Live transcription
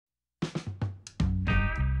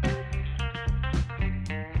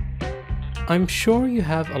I'm sure you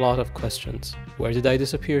have a lot of questions. Where did I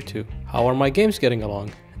disappear to? How are my games getting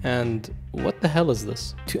along? And what the hell is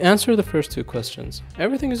this? To answer the first two questions,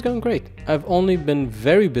 everything is going great. I've only been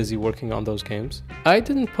very busy working on those games. I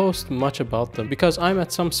didn't post much about them because I'm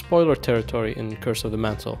at some spoiler territory in Curse of the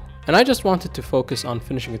Mantle. And I just wanted to focus on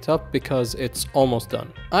finishing it up because it's almost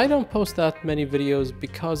done. I don't post that many videos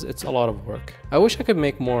because it's a lot of work. I wish I could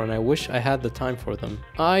make more and I wish I had the time for them.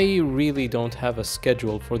 I really don't have a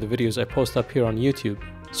schedule for the videos I post up here on YouTube.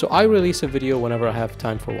 So I release a video whenever I have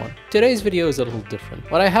time for one. Today's video is a little different.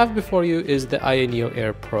 What I have before you is the Ayaneo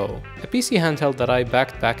Air Pro, a PC handheld that I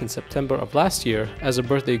backed back in September of last year as a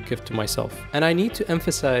birthday gift to myself. And I need to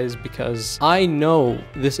emphasize because I know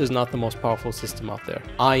this is not the most powerful system out there.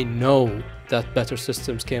 I know that better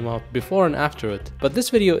systems came out before and after it, but this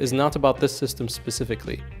video is not about this system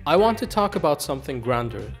specifically. I want to talk about something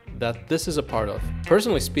grander that this is a part of.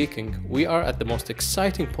 Personally speaking, we are at the most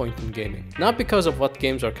exciting point in gaming. Not because of what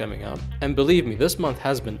games are coming out, and believe me, this month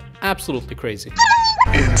has been absolutely crazy.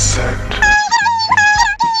 Insect.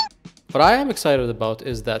 What I am excited about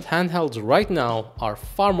is that handhelds right now are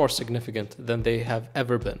far more significant than they have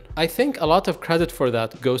ever been. I think a lot of credit for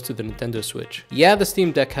that goes to the Nintendo Switch. Yeah, the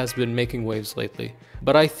Steam Deck has been making waves lately,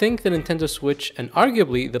 but I think the Nintendo Switch and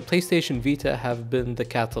arguably the PlayStation Vita have been the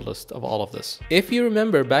catalyst of all of this. If you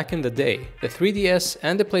remember back in the day, the 3DS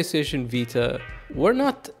and the PlayStation Vita were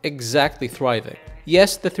not exactly thriving.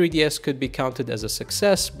 Yes, the 3DS could be counted as a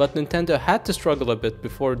success, but Nintendo had to struggle a bit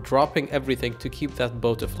before dropping everything to keep that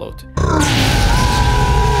boat afloat.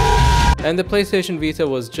 And the PlayStation Vita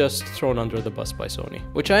was just thrown under the bus by Sony,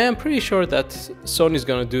 which I am pretty sure that Sony's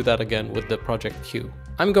gonna do that again with the Project Q.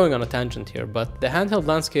 I'm going on a tangent here, but the handheld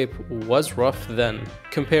landscape was rough then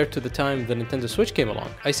compared to the time the Nintendo Switch came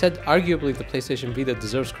along. I said arguably the PlayStation Vita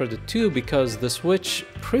deserves credit too because the Switch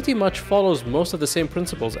pretty much follows most of the same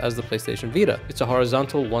principles as the PlayStation Vita. It's a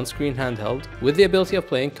horizontal one-screen handheld with the ability of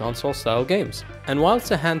playing console-style games. And while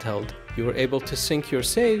it's a handheld, you were able to sync your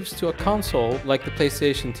saves to a console like the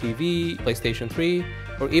PlayStation TV, PlayStation 3,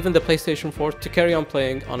 or even the PlayStation 4 to carry on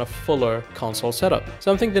playing on a fuller console setup.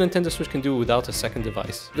 Something the Nintendo Switch can do without a second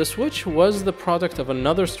device. The Switch was the product of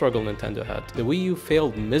another struggle Nintendo had. The Wii U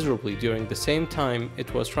failed miserably during the same time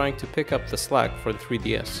it was trying to pick up the slack for the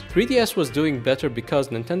 3DS. 3DS was doing better because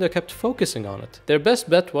Nintendo kept focusing on it. Their best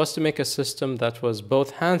bet was to make a system that was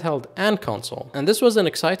both handheld and console. And this was an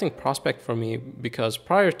exciting prospect for me because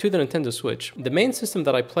prior to the Nintendo Switch, the main system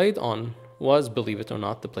that I played on was, believe it or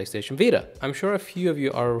not, the PlayStation Vita. I'm sure a few of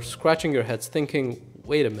you are scratching your heads thinking,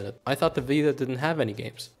 wait a minute, I thought the Vita didn't have any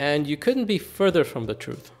games. And you couldn't be further from the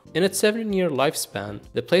truth. In its 7-year lifespan,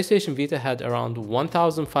 the PlayStation Vita had around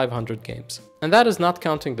 1,500 games. And that is not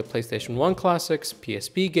counting the PlayStation 1 classics,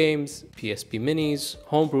 PSP games, PSP minis,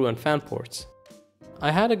 homebrew and fan ports. I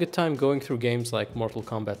had a good time going through games like Mortal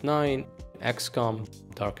Kombat 9, XCOM,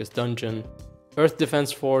 Darkest Dungeon, Earth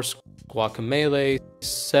Defense Force, Guacamelee,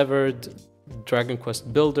 Severed, Dragon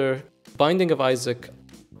Quest Builder, Binding of Isaac,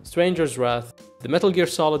 Stranger's Wrath, the Metal Gear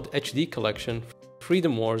Solid HD Collection,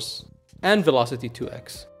 Freedom Wars, and Velocity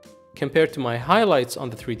 2X. Compared to my highlights on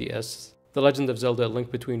the 3DS, The Legend of Zelda: A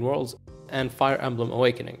Link Between Worlds, and Fire Emblem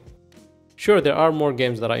Awakening. Sure, there are more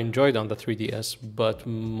games that I enjoyed on the 3DS, but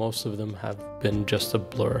most of them have been just a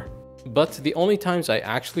blur. But the only times I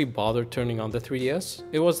actually bothered turning on the 3DS,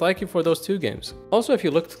 it was likely for those two games. Also, if you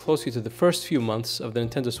looked closely to the first few months of the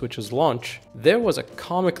Nintendo Switch's launch, there was a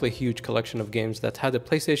comically huge collection of games that had a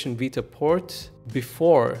PlayStation Vita port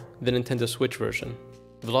before the Nintendo Switch version.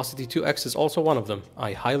 Velocity 2X is also one of them.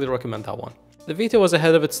 I highly recommend that one. The Vita was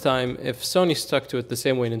ahead of its time. If Sony stuck to it the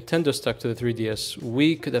same way Nintendo stuck to the 3DS,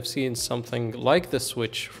 we could have seen something like the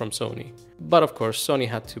Switch from Sony. But of course, Sony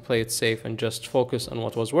had to play it safe and just focus on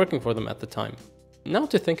what was working for them at the time. Now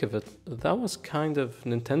to think of it, that was kind of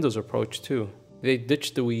Nintendo's approach too. They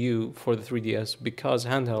ditched the Wii U for the 3DS because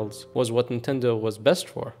handhelds was what Nintendo was best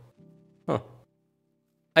for. Huh.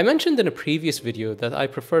 I mentioned in a previous video that I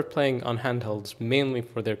preferred playing on handhelds mainly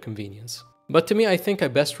for their convenience. But to me, I think I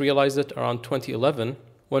best realized it around 2011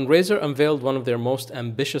 when Razer unveiled one of their most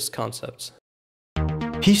ambitious concepts.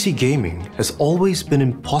 PC gaming has always been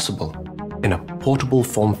impossible in a portable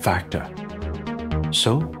form factor.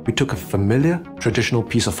 So we took a familiar traditional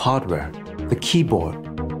piece of hardware, the keyboard,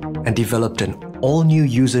 and developed an all-new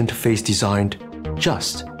user interface designed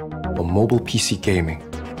just for mobile PC gaming.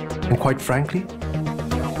 And quite frankly,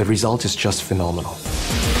 the result is just phenomenal.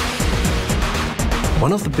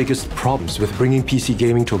 One of the biggest problems with bringing PC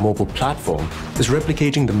gaming to a mobile platform is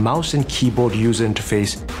replicating the mouse and keyboard user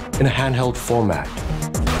interface in a handheld format.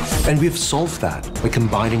 And we've solved that by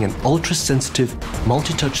combining an ultra-sensitive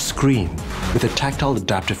multi-touch screen with a tactile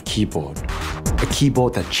adaptive keyboard. a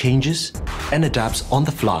keyboard that changes and adapts on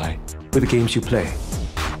the fly with the games you play.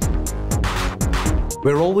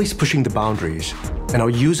 We're always pushing the boundaries, and our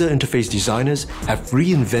user interface designers have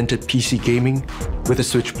reinvented PC gaming with the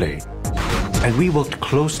Switchblade. And we worked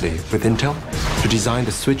closely with Intel to design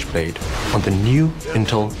the Switchblade on the new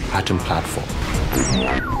Intel Atom platform.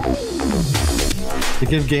 To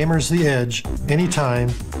give gamers the edge anytime,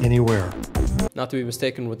 anywhere. Not to be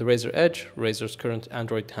mistaken with the Razer Edge, Razer's current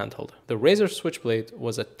Android handheld. The Razer Switchblade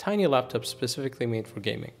was a tiny laptop specifically made for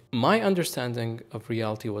gaming. My understanding of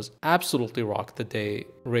reality was absolutely rocked the day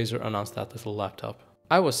Razer announced that little laptop.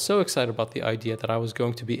 I was so excited about the idea that I was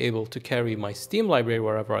going to be able to carry my Steam library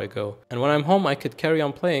wherever I go, and when I'm home I could carry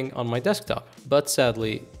on playing on my desktop. But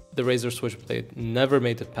sadly, the Razer Switchblade never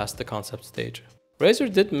made it past the concept stage.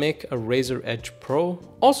 Razer did make a Razer Edge Pro,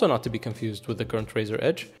 also not to be confused with the current Razer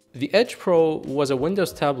Edge. The Edge Pro was a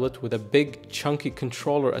Windows tablet with a big chunky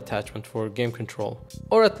controller attachment for game control.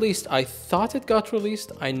 Or at least I thought it got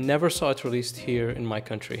released. I never saw it released here in my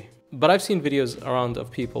country. But I've seen videos around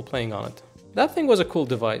of people playing on it. That thing was a cool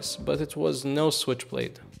device, but it was no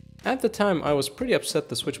Switchblade. At the time I was pretty upset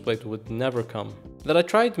the Switchblade would never come, that I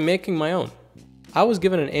tried making my own. I was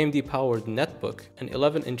given an AMD powered netbook, an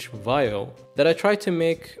 11-inch VAIO, that I tried to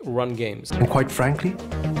make run games. And quite frankly,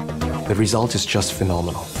 the result is just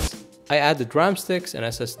phenomenal. I added RAM sticks, an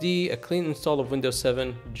SSD, a clean install of Windows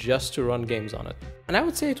 7 just to run games on it. And I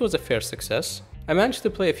would say it was a fair success. I managed to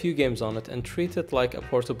play a few games on it and treat it like a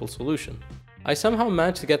portable solution. I somehow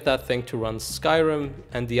managed to get that thing to run Skyrim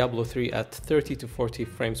and Diablo 3 at 30 to 40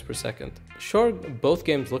 frames per second. Sure, both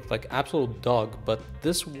games looked like absolute dog, but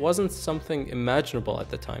this wasn't something imaginable at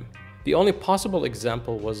the time. The only possible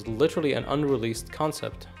example was literally an unreleased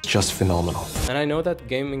concept. Just phenomenal. And I know that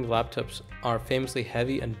gaming laptops are famously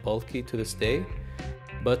heavy and bulky to this day,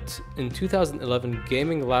 but in 2011,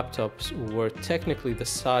 gaming laptops were technically the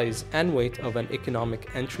size and weight of an economic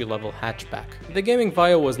entry-level hatchback. The gaming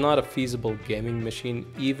VAIO was not a feasible gaming machine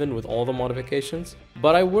even with all the modifications,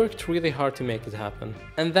 but I worked really hard to make it happen.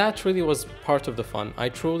 And that really was part of the fun. I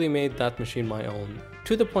truly made that machine my own,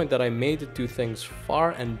 to the point that I made it do things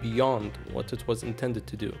far and beyond what it was intended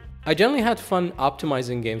to do. I generally had fun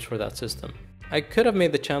optimizing games for that system. I could have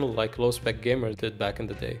made the channel like Low Spec Gamer did back in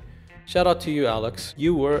the day. Shout out to you, Alex.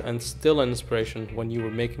 You were and still an inspiration when you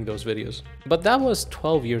were making those videos. But that was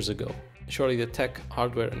 12 years ago. Surely the tech,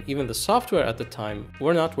 hardware, and even the software at the time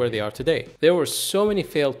were not where they are today. There were so many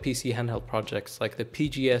failed PC handheld projects like the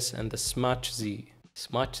PGS and the SMACZ,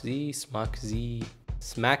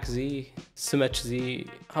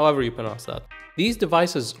 however you pronounce that. These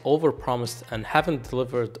devices overpromised and haven't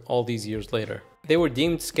delivered all these years later. They were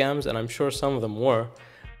deemed scams, and I'm sure some of them were,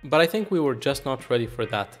 but I think we were just not ready for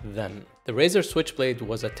that then. The Razer Switchblade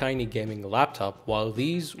was a tiny gaming laptop, while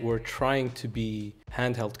these were trying to be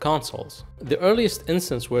handheld consoles. The earliest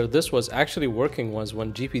instance where this was actually working was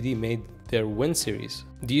when GPD made their Win series.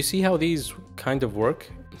 Do you see how these kind of work?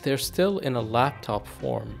 They're still in a laptop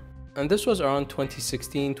form. And this was around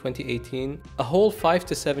 2016, 2018, a whole 5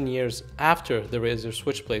 to 7 years after the Razer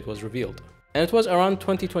Switchblade was revealed. And it was around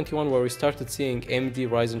 2021 where we started seeing AMD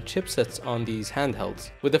Ryzen chipsets on these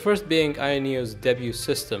handhelds, with the first being Ayaneo's debut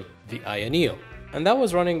system, the Ayaneo. And that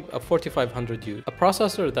was running a 4500U, a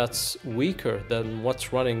processor that's weaker than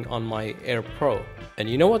what's running on my Air Pro. And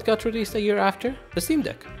you know what got released a year after? The Steam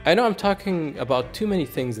Deck. I know I'm talking about too many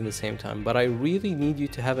things in the same time, but I really need you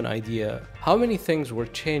to have an idea how many things were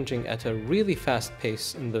changing at a really fast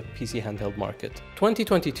pace in the PC handheld market.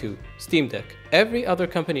 2022, Steam Deck. Every other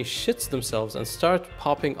company shits themselves and start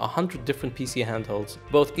popping 100 different PC handhelds,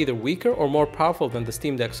 both either weaker or more powerful than the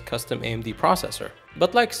Steam Deck's custom AMD processor.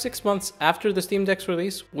 But like 6 months after the Steam Deck's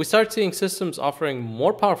release, we start seeing systems offering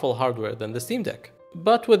more powerful hardware than the Steam Deck,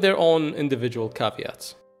 but with their own individual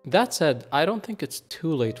caveats. That said, I don't think it's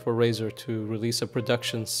too late for Razer to release a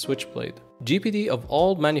production Switchblade. GPD of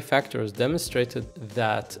all manufacturers demonstrated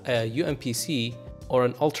that a UMPC, or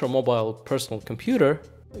an ultra-mobile personal computer,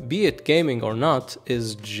 be it gaming or not,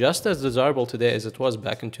 is just as desirable today as it was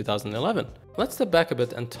back in 2011. Let's step back a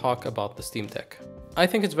bit and talk about the Steam Deck. I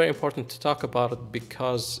think it's very important to talk about it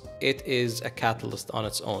because it is a catalyst on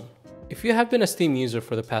its own. If you have been a Steam user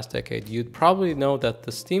for the past decade, you'd probably know that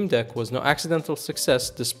the Steam Deck was no accidental success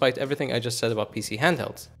despite everything I just said about PC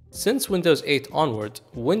handhelds. Since Windows 8 onward,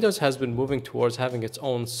 Windows has been moving towards having its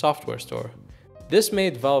own software store. This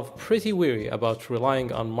made Valve pretty weary about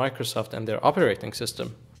relying on Microsoft and their operating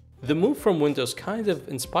system. The move from Windows kind of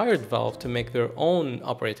inspired Valve to make their own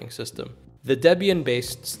operating system, the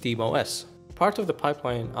Debian-based SteamOS. part of the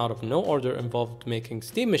pipeline out of no order involved making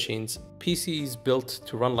Steam machines, PCs built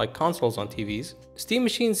to run like consoles on TVs. Steam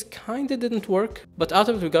machines kinda didn't work, but out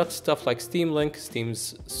of it we got stuff like Steam Link,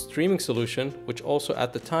 Steam's streaming solution, which also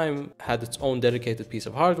at the time had its own dedicated piece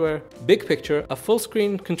of hardware. Big picture, a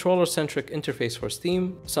full-screen controller-centric interface for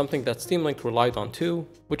Steam, something that Steam Link relied on too,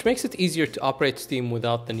 which makes it easier to operate Steam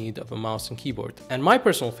without the need of a mouse and keyboard. And my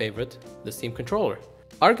personal favorite, the Steam controller.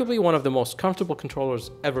 Arguably one of the most comfortable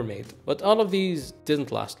controllers ever made, but all of these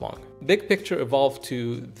didn't last long. Big picture evolved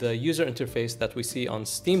to the user interface that we see on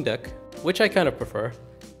Steam Deck, which I kind of prefer.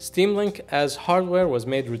 Steam Link as hardware was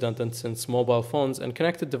made redundant since mobile phones and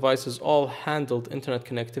connected devices all handled internet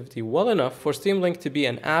connectivity well enough for Steam Link to be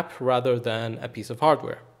an app rather than a piece of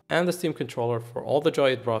hardware. And the Steam controller, for all the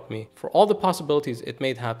joy it brought me, for all the possibilities it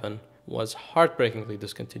made happen, was heartbreakingly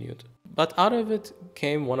discontinued. But out of it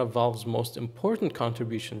came one of Valve's most important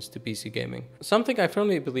contributions to PC gaming. Something I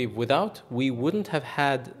firmly believe without, we wouldn't have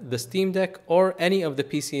had the Steam Deck or any of the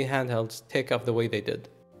PC handhelds take off the way they did.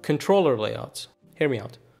 Controller layouts. Hear me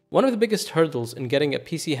out. One of the biggest hurdles in getting a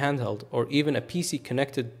PC handheld or even a PC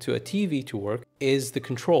connected to a TV to work is the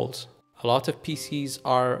controls. A lot of PCs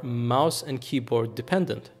are mouse and keyboard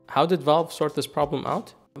dependent. How did Valve sort this problem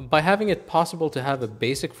out? By having it possible to have a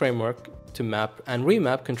basic framework to map and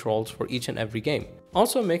remap controls for each and every game.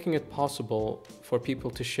 Also making it possible for people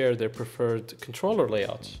to share their preferred controller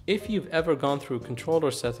layouts. If you've ever gone through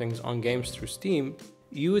controller settings on games through Steam,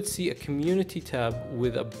 you would see a community tab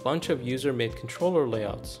with a bunch of user-made controller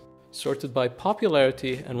layouts, sorted by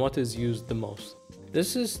popularity and what is used the most.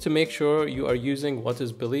 This is to make sure you are using what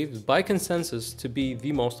is believed by consensus to be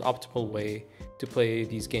the most optimal way to play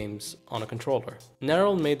these games on a controller.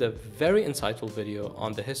 Neril made a very insightful video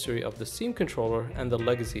on the history of the Steam controller and the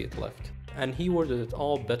legacy it left, and he worded it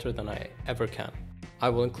all better than I ever can. I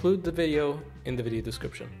will include the video in the video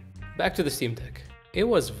description. Back to the Steam Deck. It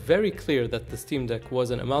was very clear that the Steam Deck was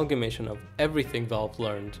an amalgamation of everything Valve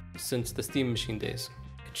learned since the Steam Machine days.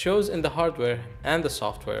 It shows in the hardware and the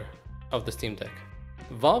software of the Steam Deck.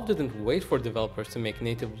 Valve didn't wait for developers to make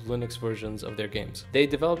native Linux versions of their games. They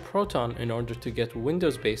developed Proton in order to get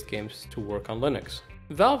Windows-based games to work on Linux.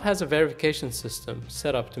 Valve has a verification system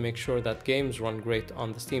set up to make sure that games run great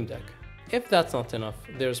on the Steam Deck. If that's not enough,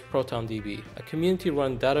 there's ProtonDB, a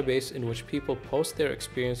community-run database in which people post their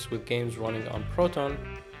experience with games running on Proton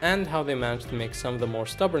and how they managed to make some of the more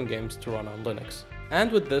stubborn games to run on Linux.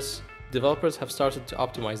 And with this, developers have started to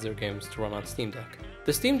optimize their games to run on Steam Deck.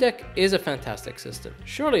 The Steam Deck is a fantastic system.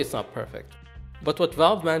 Surely it's not perfect. But what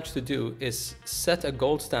Valve managed to do is set a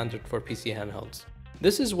gold standard for PC handhelds.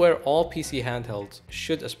 This is where all PC handhelds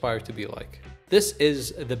should aspire to be like. This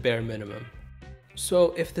is the bare minimum.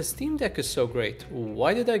 So if the Steam Deck is so great,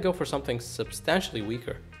 why did I go for something substantially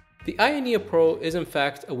weaker? The Ayaneo Pro is in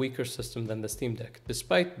fact a weaker system than the Steam Deck,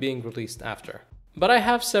 despite being released after. But I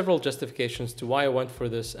have several justifications to why I went for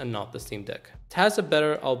this and not the Steam Deck. It has a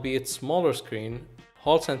better, albeit smaller screen,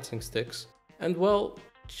 Hall sensing sticks, and well,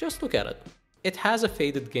 just look at it. It has a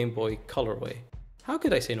faded Game Boy colorway. How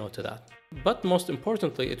could I say no to that? But most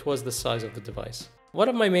importantly, it was the size of the device. One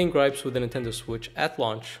of my main gripes with the Nintendo Switch at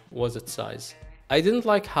launch was its size. I didn't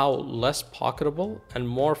like how less pocketable and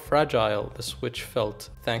more fragile the Switch felt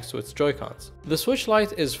thanks to its Joy-Cons. The Switch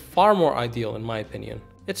Lite is far more ideal in my opinion.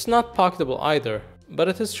 It's not pocketable either, but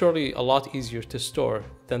it is surely a lot easier to store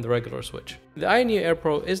than the regular Switch. The Ayaneo Air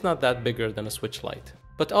Pro is not that bigger than a Switch Lite,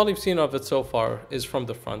 but all you've seen of it so far is from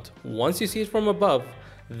the front. Once you see it from above,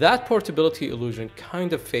 that portability illusion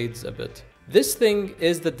kind of fades a bit. This thing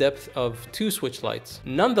is the depth of two Switch Lites.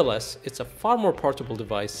 Nonetheless, it's a far more portable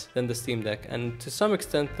device than the Steam Deck and to some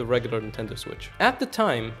extent the regular Nintendo Switch. At the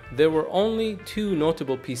time, there were only two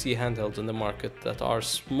notable PC handhelds in the market that are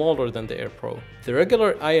smaller than the Air Pro. The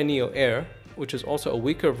regular Ayaneo Air, which is also a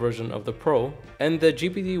weaker version of the Pro, and the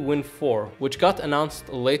GPD Win 4, which got announced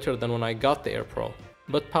later than when I got the Air Pro.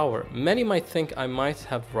 But power. Many might think I might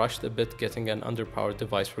have rushed a bit getting an underpowered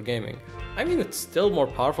device for gaming. I mean, it's still more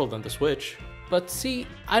powerful than the Switch. But see,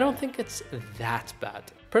 I don't think it's that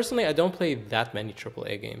bad. Personally, I don't play that many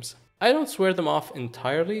AAA games. I don't swear them off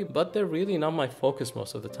entirely, but they're really not my focus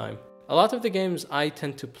most of the time. A lot of the games I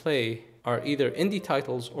tend to play are either indie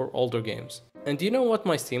titles or older games. And do you know what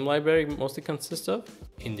my Steam library mostly consists of?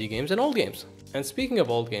 Indie games and old games. And speaking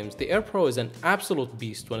of old games, the Air Pro is an absolute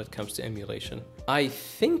beast when it comes to emulation. I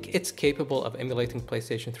think it's capable of emulating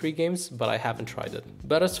PlayStation 3 games, but I haven't tried it.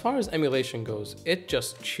 But as far as emulation goes, it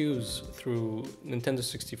just chews through Nintendo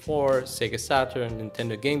 64, Sega Saturn,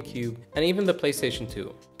 Nintendo GameCube, and even the PlayStation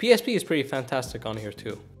 2. PSP is pretty fantastic on here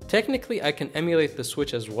too. Technically, I can emulate the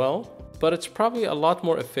Switch as well, but it's probably a lot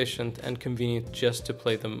more efficient and convenient just to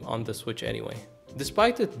play them on the Switch anyway.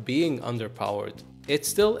 Despite it being underpowered, it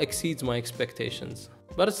still exceeds my expectations.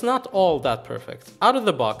 But it's not all that perfect. Out of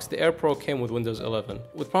the box, the Air Pro came with Windows 11,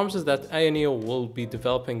 with promises that Ayaneo will be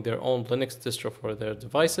developing their own Linux distro for their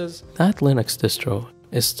devices. That Linux distro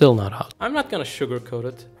is still not out. I'm not gonna sugarcoat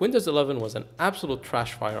it. Windows 11 was an absolute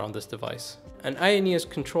trash fire on this device, and Ayaneo's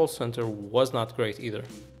control center was not great either.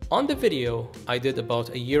 On the video I did about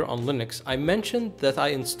a year on Linux, I mentioned that I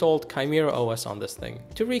installed ChimeraOS on this thing.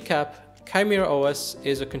 To recap, ChimeraOS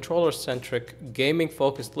is a controller-centric,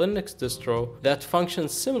 gaming-focused Linux distro that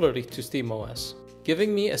functions similarly to SteamOS,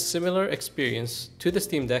 giving me a similar experience to the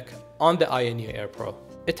Steam Deck on the Ayaneo Air Pro.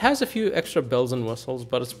 It has a few extra bells and whistles,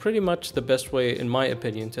 but it's pretty much the best way, in my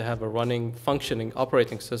opinion, to have a running, functioning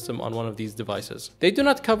operating system on one of these devices. They do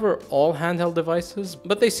not cover all handheld devices,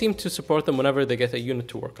 but they seem to support them whenever they get a unit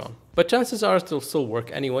to work on. But chances are it'll still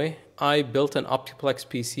work anyway. I built an Optiplex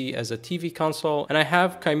PC as a TV console, and I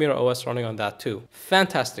have ChimeraOS running on that too.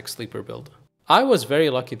 Fantastic sleeper build. I was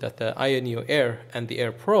very lucky that the Ayaneo Air and the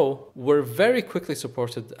Air Pro were very quickly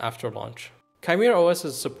supported after launch.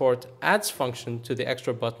 ChimeraOS's support adds function to the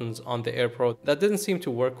extra buttons on the Air Pro that didn't seem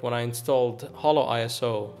to work when I installed Holo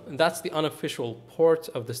ISO. That's the unofficial port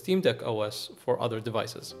of the Steam Deck OS for other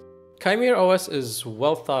devices. ChimeraOS is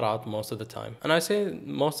well thought out most of the time, and I say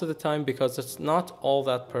most of the time because it's not all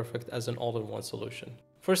that perfect as an all-in-one solution.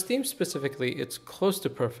 For Steam specifically, it's close to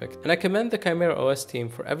perfect, and I commend the ChimeraOS team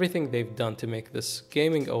for everything they've done to make this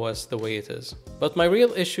gaming OS the way it is. But my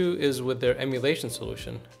real issue is with their emulation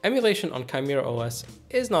solution. Emulation on ChimeraOS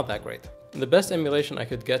is not that great. The best emulation I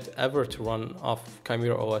could get ever to run off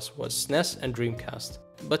ChimeraOS was SNES and Dreamcast.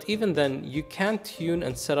 But even then, you can tune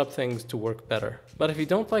and set up things to work better. But if you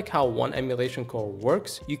don't like how one emulation core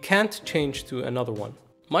works, you can't change to another one.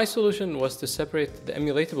 My solution was to separate the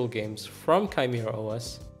emulatable games from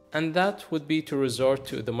ChimeraOS, and that would be to resort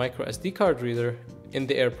to the micro SD card reader in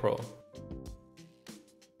the Air Pro.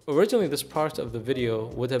 Originally, this part of the video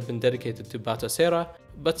would have been dedicated to Batocera,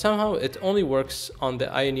 but somehow it only works on the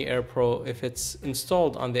Ayaneo Air Pro if it's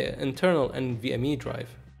installed on the internal NVMe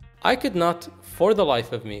drive. I could not, for the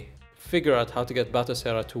life of me, figure out how to get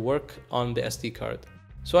Batocera to work on the SD card.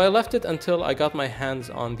 So I left it until I got my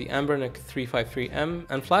hands on the Anbernic 353M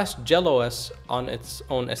and flashed JelOS on its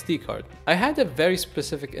own SD card. I had a very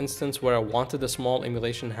specific instance where I wanted a small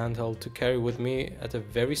emulation handheld to carry with me at a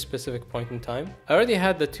very specific point in time. I already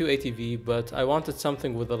had the 280V, but I wanted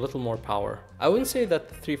something with a little more power. I wouldn't say that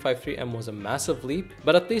the 353M was a massive leap,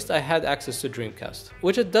 but at least I had access to Dreamcast,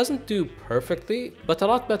 which it doesn't do perfectly, but a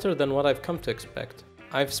lot better than what I've come to expect.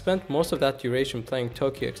 I've spent most of that duration playing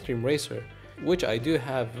Tokyo Extreme Racer, which I do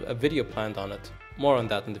have a video planned on it. More on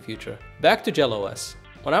that in the future. Back to JelOS.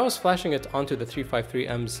 When I was flashing it onto the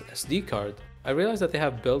 353M's SD card, I realized that they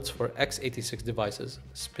have builds for x86 devices,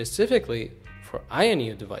 specifically for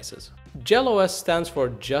Ayaneo devices. JelOS stands for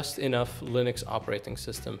Just Enough Linux Operating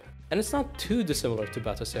System, and it's not too dissimilar to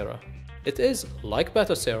Batocera. It is, like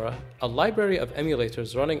Batocera, a library of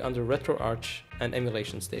emulators running under RetroArch and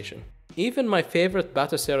Emulation Station. Even my favorite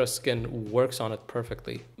Batocera skin works on it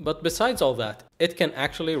perfectly. But besides all that, it can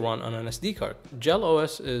actually run on an SD card.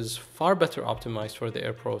 JelOS is far better optimized for the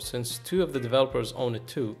Air Pro since two of the developers own it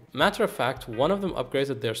too. Matter of fact, one of them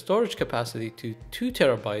upgraded their storage capacity to 2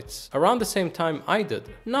 terabytes around the same time I did.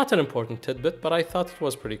 Not an important tidbit, but I thought it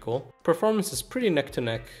was pretty cool. Performance is pretty neck to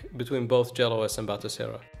neck between both JelOS and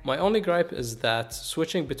Batocera. My only gripe is that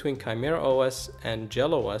switching between ChimeraOS and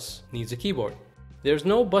JelOS needs a keyboard. There's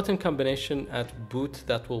no button combination at boot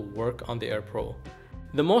that will work on the Air Pro.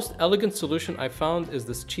 The most elegant solution I found is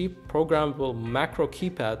this cheap programmable macro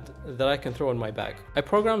keypad that I can throw in my bag. I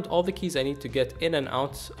programmed all the keys I need to get in and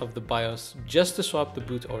out of the BIOS just to swap the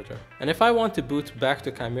boot order. And if I want to boot back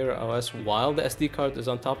to ChimeraOS while the SD card is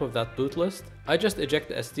on top of that boot list, I just eject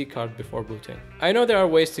the SD card before booting. I know there are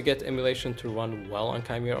ways to get emulation to run well on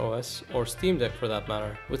ChimeraOS, or Steam Deck for that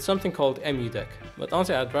matter, with something called EmuDeck, but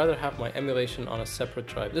honestly I'd rather have my emulation on a separate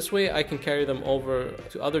drive. This way I can carry them over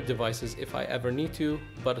to other devices if I ever need to,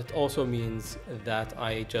 but it also means that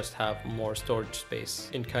I just have more storage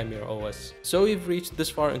space in ChimeraOS. So we've reached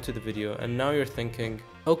this far into the video, and now you're thinking,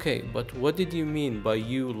 okay, but what did you mean by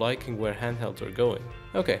you liking where handhelds are going?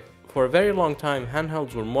 Okay. For a very long time,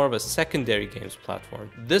 handhelds were more of a secondary games platform.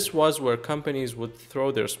 This was where companies would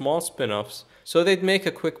throw their small spin-offs so they'd make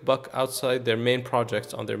a quick buck outside their main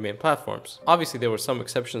projects on their main platforms. Obviously, there were some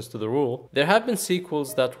exceptions to the rule. There have been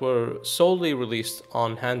sequels that were solely released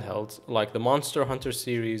on handhelds, like the Monster Hunter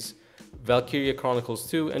series, Valkyria Chronicles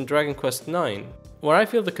 2, and Dragon Quest IX. Where I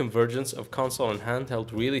feel the convergence of console and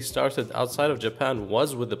handheld really started outside of Japan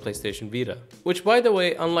was with the PlayStation Vita. Which, by the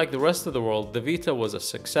way, unlike the rest of the world, the Vita was a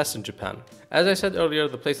success in Japan. As I said earlier,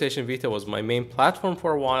 the PlayStation Vita was my main platform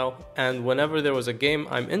for a while, and whenever there was a game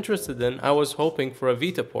I'm interested in, I was hoping for a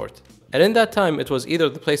Vita port. And in that time, it was either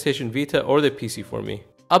the PlayStation Vita or the PC for me,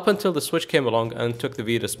 up until the Switch came along and took the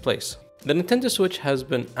Vita's place. The Nintendo Switch has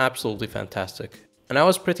been absolutely fantastic, and I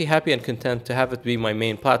was pretty happy and content to have it be my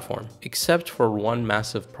main platform, except for one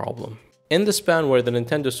massive problem. In the span where the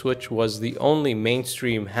Nintendo Switch was the only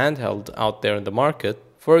mainstream handheld out there in the market,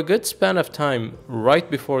 for a good span of time, right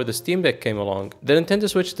before the Steam Deck came along, the Nintendo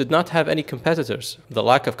Switch did not have any competitors. The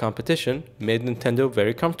lack of competition made Nintendo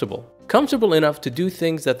very comfortable. Comfortable enough to do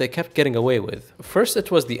things that they kept getting away with. First,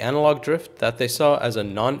 it was the analog drift that they saw as a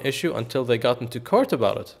non-issue until they got into court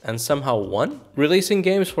about it, and somehow won? Releasing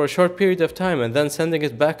games for a short period of time and then sending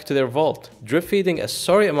it back to their vault. Drip feeding a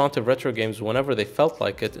sorry amount of retro games whenever they felt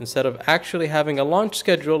like it, instead of actually having a launch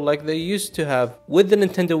schedule like they used to have with the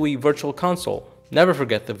Nintendo Wii Virtual Console. Never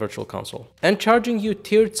forget the Virtual Console. And charging you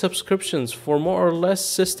tiered subscriptions for more or less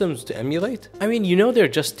systems to emulate? I mean, you know they're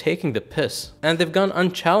just taking the piss. And they've gone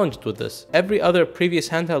unchallenged with this. Every other previous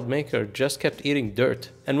handheld maker just kept eating dirt.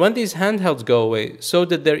 And when these handhelds go away, so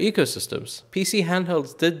did their ecosystems. PC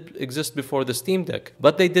handhelds did exist before the Steam Deck,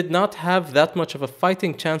 but they did not have that much of a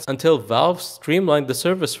fighting chance until Valve streamlined the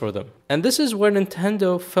service for them. And this is where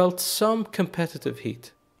Nintendo felt some competitive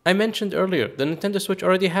heat. I mentioned earlier, the Nintendo Switch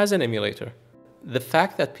already has an emulator. The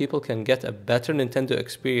fact that people can get a better Nintendo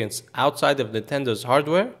experience outside of Nintendo's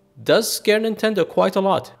hardware does scare Nintendo quite a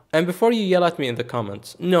lot. And before you yell at me in the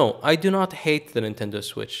comments, no, I do not hate the Nintendo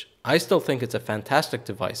Switch. I still think it's a fantastic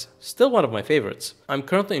device, still one of my favorites. I'm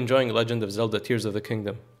currently enjoying Legend of Zelda Tears of the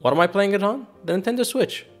Kingdom. What am I playing it on? The Nintendo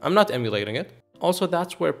Switch. I'm not emulating it. Also,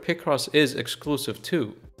 that's where Picross is exclusive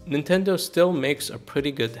too. Nintendo still makes a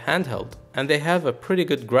pretty good handheld, and they have a pretty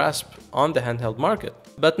good grasp on the handheld market.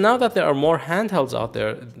 But now that there are more handhelds out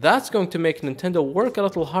there, that's going to make Nintendo work a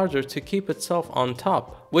little harder to keep itself on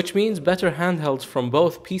top, which means better handhelds from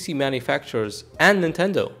both PC manufacturers and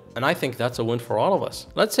Nintendo. And I think that's a win for all of us.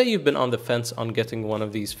 Let's say you've been on the fence on getting one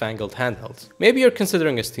of these fangled handhelds. Maybe you're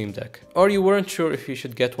considering a Steam Deck, or you weren't sure if you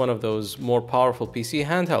should get one of those more powerful PC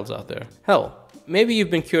handhelds out there. Hell, maybe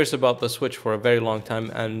you've been curious about the Switch for a very long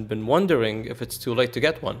time and been wondering if it's too late to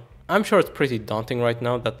get one. I'm sure it's pretty daunting right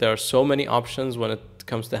now that there are so many options when it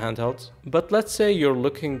comes to handhelds. But let's say you're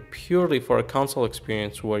looking purely for a console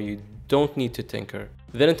experience where you don't need to tinker.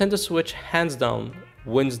 The Nintendo Switch hands down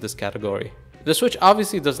wins this category. The Switch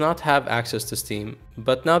obviously does not have access to Steam,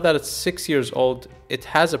 but now that it's 6 years old, it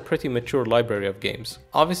has a pretty mature library of games.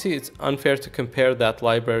 Obviously, it's unfair to compare that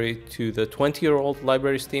library to the 20-year-old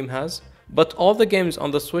library Steam has, but all the games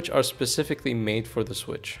on the Switch are specifically made for the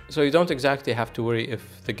Switch, so you don't exactly have to worry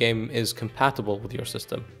if the game is compatible with your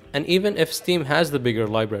system. And even if Steam has the bigger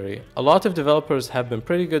library, a lot of developers have been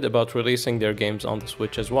pretty good about releasing their games on the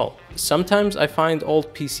Switch as well. Sometimes I find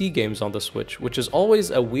old PC games on the Switch, which is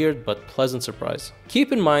always a weird but pleasant surprise.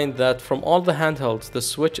 Keep in mind that from all the handhelds, the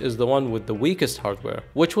Switch is the one with the weakest hardware,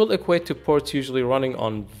 which will equate to ports usually running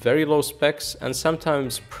on very low specs and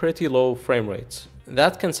sometimes pretty low frame rates.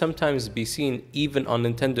 That can sometimes be seen even on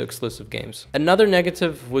Nintendo exclusive games. Another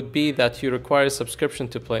negative would be that you require a subscription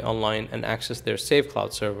to play online and access their Save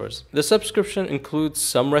Cloud servers. The subscription includes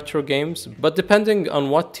some retro games, but depending on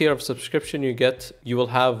what tier of subscription you get, you will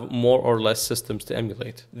have more or less systems to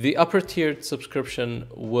emulate. The upper tiered subscription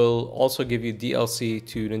will also give you DLC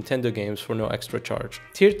to Nintendo games for no extra charge.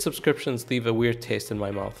 Tiered subscriptions leave a weird taste in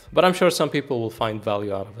my mouth, but I'm sure some people will find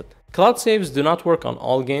value out of it. Cloud saves do not work on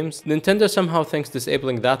all games. Nintendo somehow thinks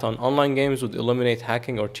disabling that on online games would eliminate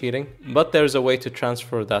hacking or cheating, but there's a way to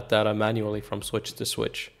transfer that data manually from Switch to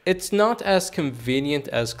Switch. It's not as convenient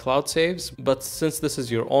as cloud saves, but since this is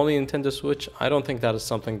your only Nintendo Switch, I don't think that is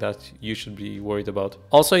something that you should be worried about.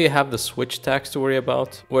 Also, you have the Switch tax to worry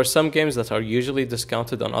about, where some games that are usually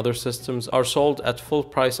discounted on other systems are sold at full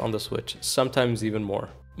price on the Switch, sometimes even more.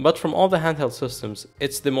 But from all the handheld systems,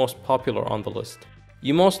 it's the most popular on the list.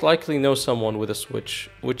 You most likely know someone with a Switch,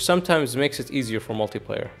 which sometimes makes it easier for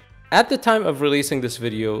multiplayer. At the time of releasing this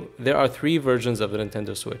video, there are 3 versions of the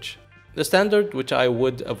Nintendo Switch. The standard, which I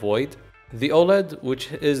would avoid, the OLED,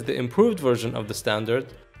 which is the improved version of the standard.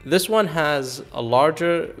 This one has a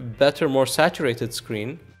larger, better, more saturated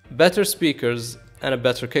screen, better speakers, and a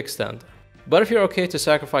better kickstand. But if you're okay to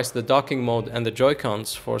sacrifice the docking mode and the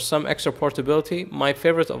Joy-Cons for some extra portability, my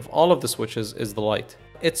favorite of all of the Switches is the Lite.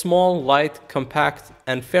 It's small, light, compact,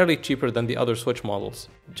 and fairly cheaper than the other Switch models.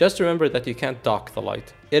 Just remember that you can't dock the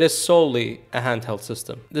Lite. It is solely a handheld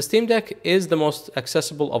system. The Steam Deck is the most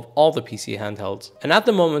accessible of all the PC handhelds, and at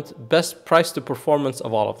the moment, best price to performance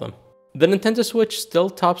of all of them. The Nintendo Switch still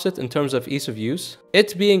tops it in terms of ease of use.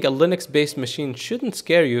 It being a Linux-based machine shouldn't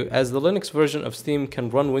scare you, as the Linux version of Steam can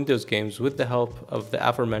run Windows games with the help of the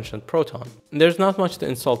aforementioned Proton. There's not much to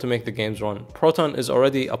install to make the games run. Proton is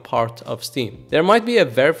already a part of Steam. There might be a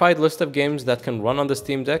verified list of games that can run on the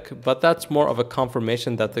Steam Deck, but that's more of a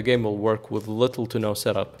confirmation that the game will work with little to no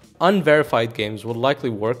setup. Unverified games will likely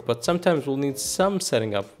work, but sometimes will need some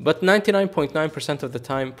setting up. But 99.9% of the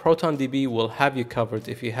time, ProtonDB will have you covered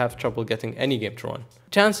if you have trouble getting any game to run.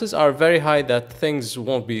 Chances are very high that things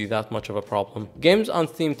won't be that much of a problem. Games on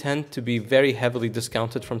Steam tend to be very heavily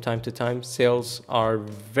discounted from time to time. Sales are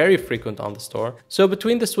very frequent on the store. So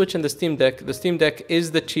between the Switch and the Steam Deck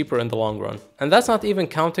is the cheaper in the long run. And that's not even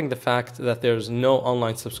counting the fact that there's no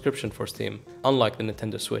online subscription for Steam, unlike the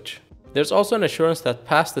Nintendo Switch. There's also an assurance that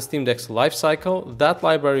past the Steam Deck's life cycle, that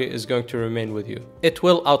library is going to remain with you. It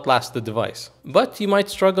will outlast the device. But you might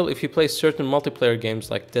struggle if you play certain multiplayer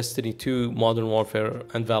games like Destiny 2, Modern Warfare,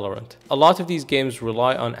 and Valorant. A lot of these games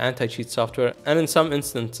rely on anti-cheat software, and in some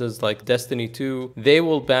instances like Destiny 2, they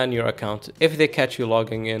will ban your account if they catch you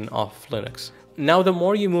logging in off Linux. Now, the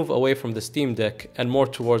more you move away from the Steam Deck and more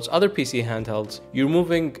towards other PC handhelds, you're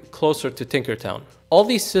moving closer to Tinkertown. All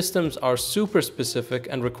these systems are super specific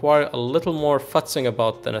and require a little more futzing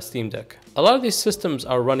about than a Steam Deck. A lot of these systems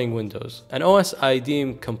are running Windows, an OS I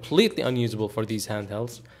deem completely unusable for these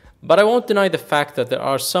handhelds, but I won't deny the fact that there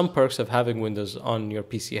are some perks of having Windows on your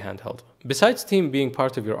PC handheld. Besides Steam being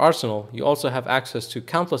part of your arsenal, you also have access to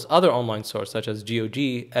countless other online stores such as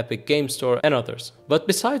GOG, Epic Game Store, and others. But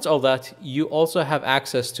besides all that, you also have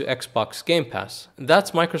access to Xbox Game Pass.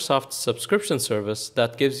 That's Microsoft's subscription service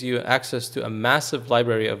that gives you access to a massive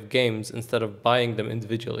library of games instead of buying them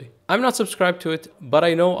individually. I'm not subscribed to it, but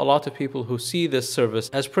I know a lot of people who see this service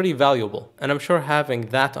as pretty valuable, and I'm sure having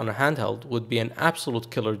that on a handheld would be an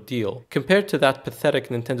absolute killer deal compared to that pathetic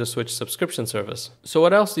Nintendo Switch subscription service. So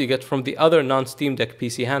what else do you get from the other non-Steam Deck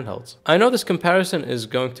PC handhelds? I know this comparison is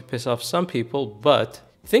going to piss off some people, but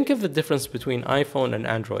think of the difference between iPhone and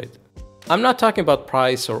Android. I'm not talking about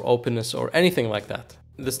price or openness or anything like that.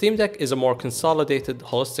 The Steam Deck is a more consolidated,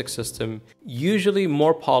 holistic system, usually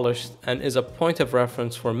more polished, and is a point of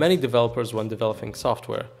reference for many developers when developing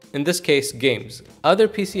software. In this case, games. Other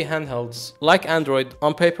PC handhelds, like Android,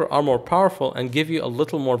 on paper are more powerful and give you a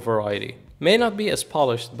little more variety. May not be as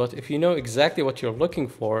polished, but if you know exactly what you're looking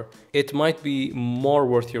for, it might be more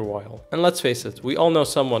worth your while. And let's face it, we all know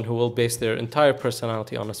someone who will base their entire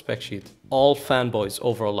personality on a spec sheet. All fanboys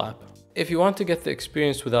overlap. If you want to get the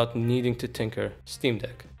experience without needing to tinker, Steam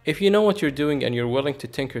Deck. If you know what you're doing and you're willing to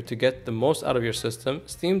tinker to get the most out of your system,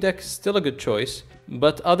 Steam Deck is still a good choice,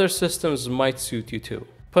 but other systems might suit you too.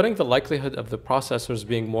 Putting the likelihood of the processors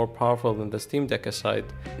being more powerful than the Steam Deck aside,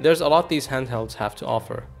 there's a lot these handhelds have to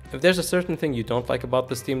offer. If there's a certain thing you don't like about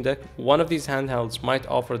the Steam Deck, one of these handhelds might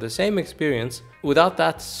offer the same experience without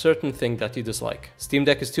that certain thing that you dislike. Steam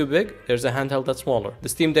Deck is too big, there's a handheld that's smaller. The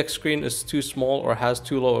Steam Deck screen is too small or has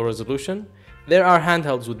too low a resolution. There are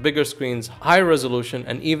handhelds with bigger screens, high resolution,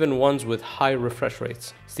 and even ones with high refresh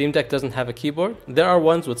rates. Steam Deck doesn't have a keyboard. There are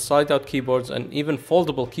ones with slide-out keyboards and even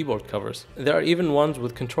foldable keyboard covers. There are even ones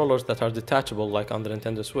with controllers that are detachable, like on the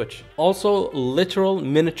Nintendo Switch. Also, literal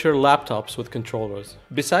miniature laptops with controllers.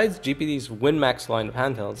 Besides GPD's WinMax line of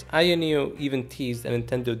handhelds, Ayaneo even teased a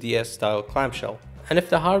Nintendo DS-style clamshell. And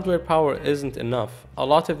if the hardware power isn't enough, a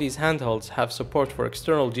lot of these handhelds have support for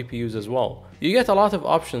external GPUs as well. You get a lot of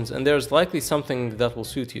options and there's likely something that will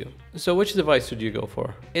suit you. So which device should you go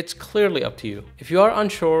for? It's clearly up to you. If you are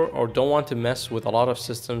unsure or don't want to mess with a lot of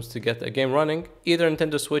systems to get a game running, either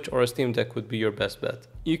Nintendo Switch or a Steam Deck would be your best bet.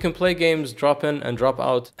 You can play games drop in and drop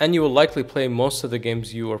out, and you will likely play most of the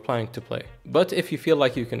games you are planning to play. But if you feel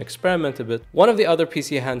like you can experiment a bit, one of the other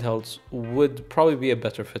PC handhelds would probably be a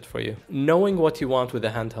better fit for you. Knowing what you want with a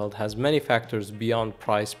handheld has many factors beyond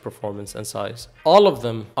price, performance, and size. All of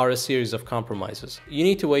them are a series of compromises. You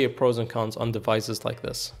need to weigh your pros and cons on devices like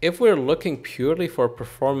this. If we're looking purely for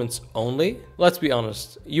performance only, let's be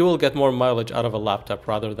honest, you will get more mileage out of a laptop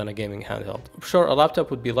rather than a gaming handheld. Sure, a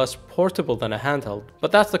laptop would be less portable than a handheld,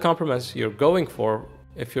 but that's the compromise you're going for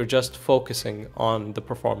if you're just focusing on the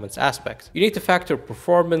performance aspect. You need to factor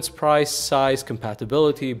performance, price, size,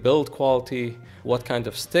 compatibility, build quality, what kind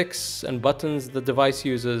of sticks and buttons the device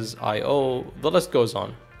uses, I/O, the list goes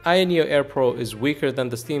on. Ayaneo Air Pro is weaker than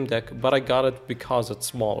the Steam Deck, but I got it because it's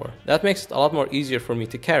smaller. That makes it a lot more easier for me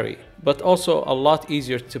to carry, but also a lot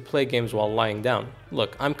easier to play games while lying down.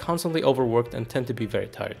 Look, I'm constantly overworked and tend to be very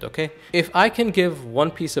tired, okay? If I can give one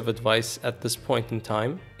piece of advice at this point in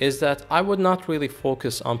time, is that I would not really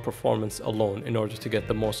focus on performance alone in order to get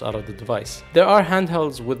the most out of the device. There are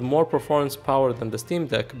handhelds with more performance power than the Steam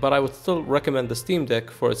Deck, but I would still recommend the Steam Deck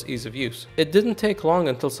for its ease of use. It didn't take long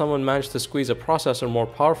until someone managed to squeeze a processor more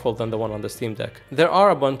powerful than the one on the Steam Deck. There are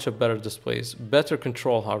a bunch of better displays, better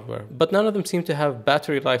control hardware, but none of them seem to have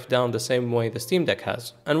battery life down the same way the Steam Deck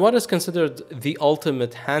has. And what is considered the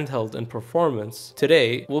ultimate handheld in performance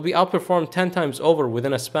today will be outperformed 10 times over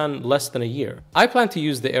within a span less than a year. I plan to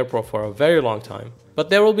use the Air Pro for a very long time, but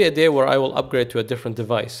there will be a day where I will upgrade to a different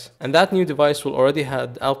device, and that new device will already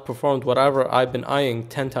have outperformed whatever I've been eyeing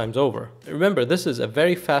 10 times over. Remember, this is a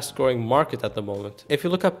very fast growing market at the moment. If you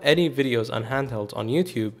look up any videos on handhelds on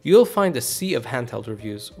YouTube, you'll find a sea of handheld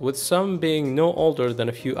reviews, with some being no older than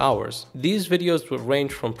a few hours. These videos will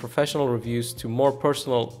range from professional reviews to more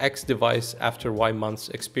personal X device after Y months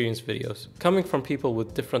experience videos, coming from people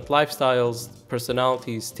with different lifestyles,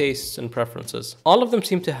 personalities, tastes, and preferences. All of them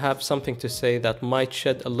seem to have something to say that might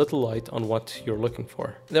shed a little light on what you're looking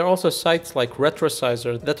for. There are also sites like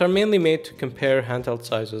Retrosizer that are mainly made to compare handheld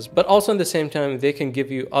sizes, but also at the same time they can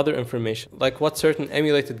give you other information, like what certain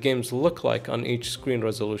emulated games look like on each screen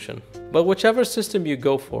resolution. But whichever system you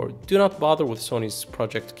go for, do not bother with Sony's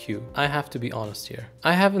Project Q. I have to be honest here.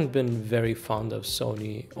 I haven't been very fond of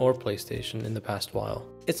Sony or PlayStation in the past while.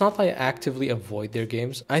 It's not that I actively avoid their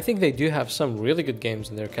games. I think they do have some really good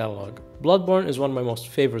games in their catalog. Bloodborne is one of my most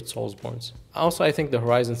favorite Soulsbornes. Also, I think the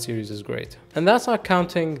Horizon series is great. And that's not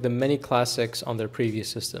counting the many classics on their previous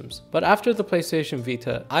systems. But after the PlayStation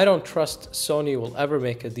Vita, I don't trust Sony will ever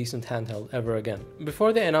make a decent handheld ever again.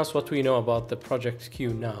 Before they announce what we know about the Project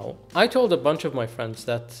Q now, I told a bunch of my friends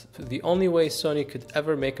that the only way Sony could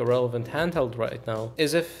ever make a relevant handheld right now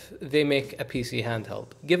is if they make a PC handheld,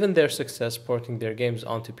 given their success porting their games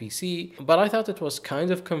onto PC. But I thought it was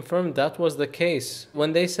kind of confirmed that was the case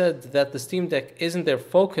when they said that the Steam Deck isn't their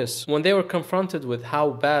focus when they were confronted with how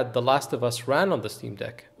bad The Last of Us ran on the Steam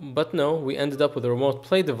Deck. But no, we ended up with a remote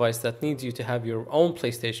play device that needs you to have your own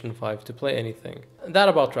PlayStation 5 to play anything. That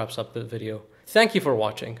about wraps up the video. Thank you for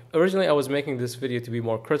watching. Originally I was making this video to be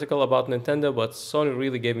more critical about Nintendo, but Sony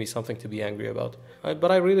really gave me something to be angry about.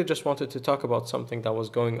 But I really just wanted to talk about something that was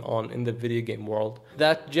going on in the video game world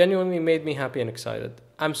that genuinely made me happy and excited.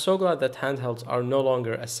 I'm so glad that handhelds are no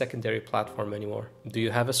longer a secondary platform anymore. Do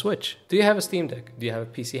you have a Switch? Do you have a Steam Deck? Do you have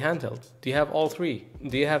a PC handheld? Do you have all three?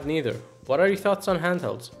 Do you have neither? What are your thoughts on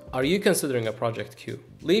handhelds? Are you considering a Project Q?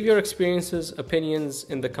 Leave your experiences, opinions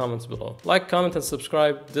in the comments below. Like, comment, and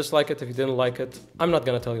subscribe. Dislike it if you didn't like it. I'm not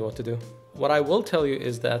gonna tell you what to do. What I will tell you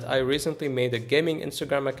is that I recently made a gaming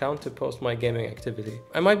Instagram account to post my gaming activity.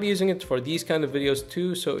 I might be using it for these kind of videos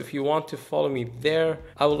too, so if you want to follow me there,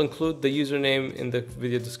 I will include the username in the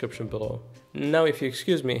video description below. Now, if you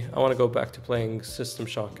excuse me, I want to go back to playing System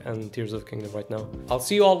Shock and Tears of the Kingdom right now. I'll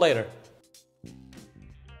see you all later.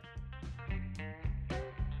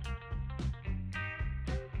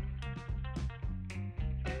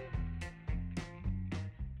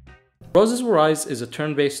 Roses Will Rise is a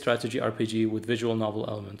turn-based strategy RPG with visual novel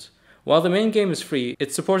elements. While the main game is free,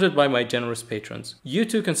 it's supported by my generous patrons. You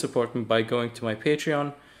too can support me by going to my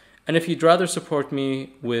Patreon, and if you'd rather support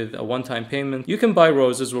me with a one-time payment, you can buy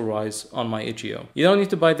Roses Will Rise on my itch.io. You don't need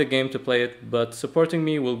to buy the game to play it, but supporting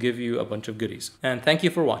me will give you a bunch of goodies. And thank you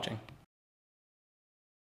for watching.